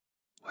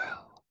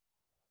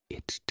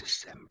It's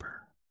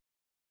December,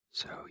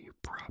 so you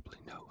probably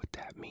know what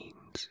that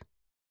means.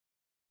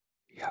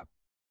 Yep,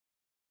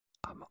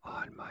 I'm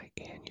on my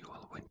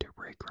annual winter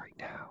break right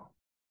now,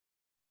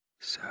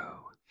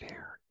 so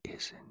there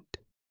isn't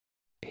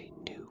a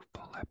new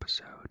full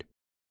episode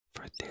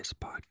for this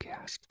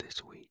podcast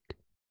this week.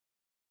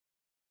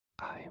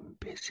 I am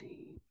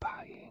busy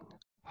buying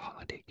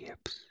holiday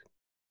gifts,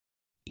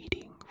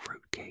 eating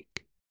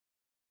fruitcake,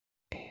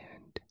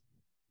 and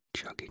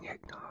chugging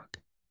eggnog.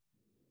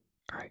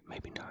 Alright,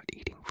 maybe not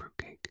eating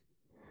fruitcake.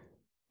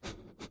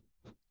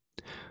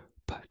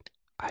 But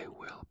I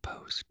will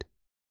post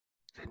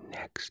the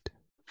next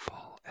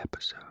full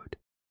episode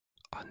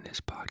on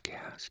this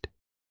podcast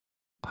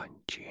on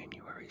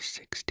January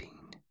 16,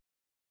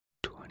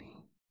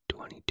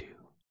 2022.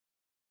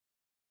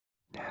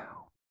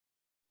 Now,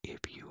 if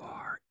you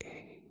are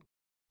a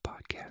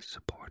podcast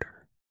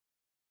supporter,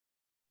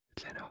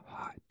 then a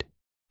hot,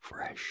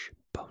 fresh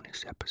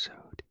bonus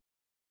episode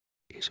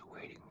is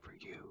waiting for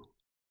you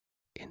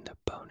in the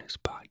bonus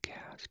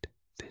podcast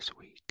this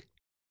week.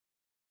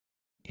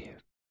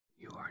 If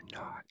you are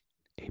not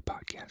a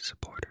podcast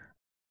supporter,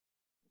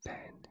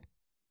 then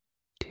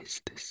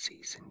 'tis the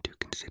season to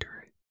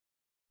consider it,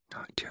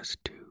 not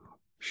just to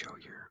show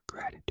your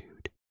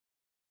gratitude,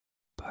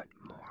 but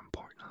more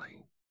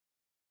importantly,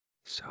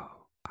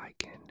 so I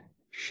can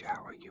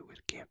shower you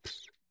with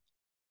gifts.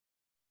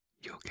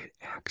 You'll get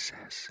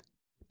access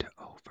to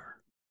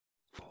over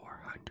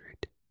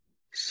 400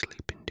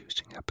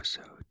 sleep-inducing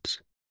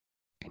episodes,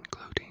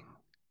 including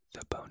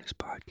the bonus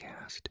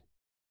podcast,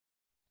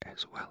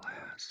 as well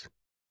as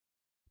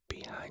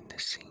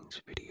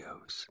behind-the-scenes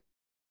videos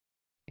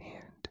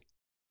and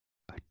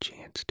a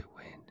chance to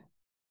win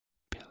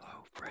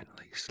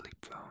pillow-friendly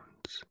sleep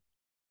phones.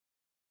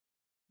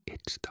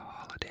 It's the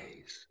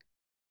holidays,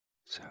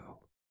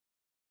 so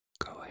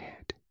go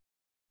ahead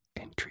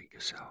and treat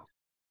yourself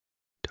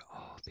to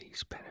all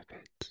these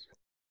benefits.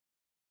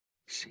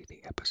 See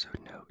the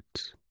episode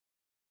notes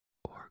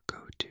or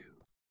go to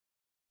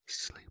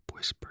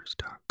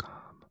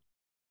sleepwhispers.com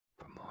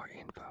for more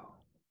info.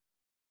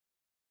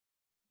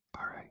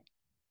 Alright,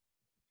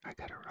 I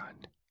gotta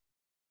run.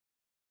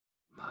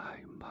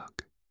 My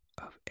mug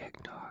of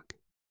eggnog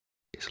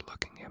is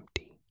looking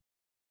empty.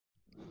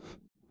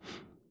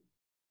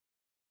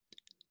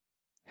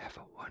 Have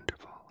a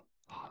wonderful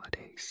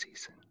holiday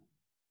season.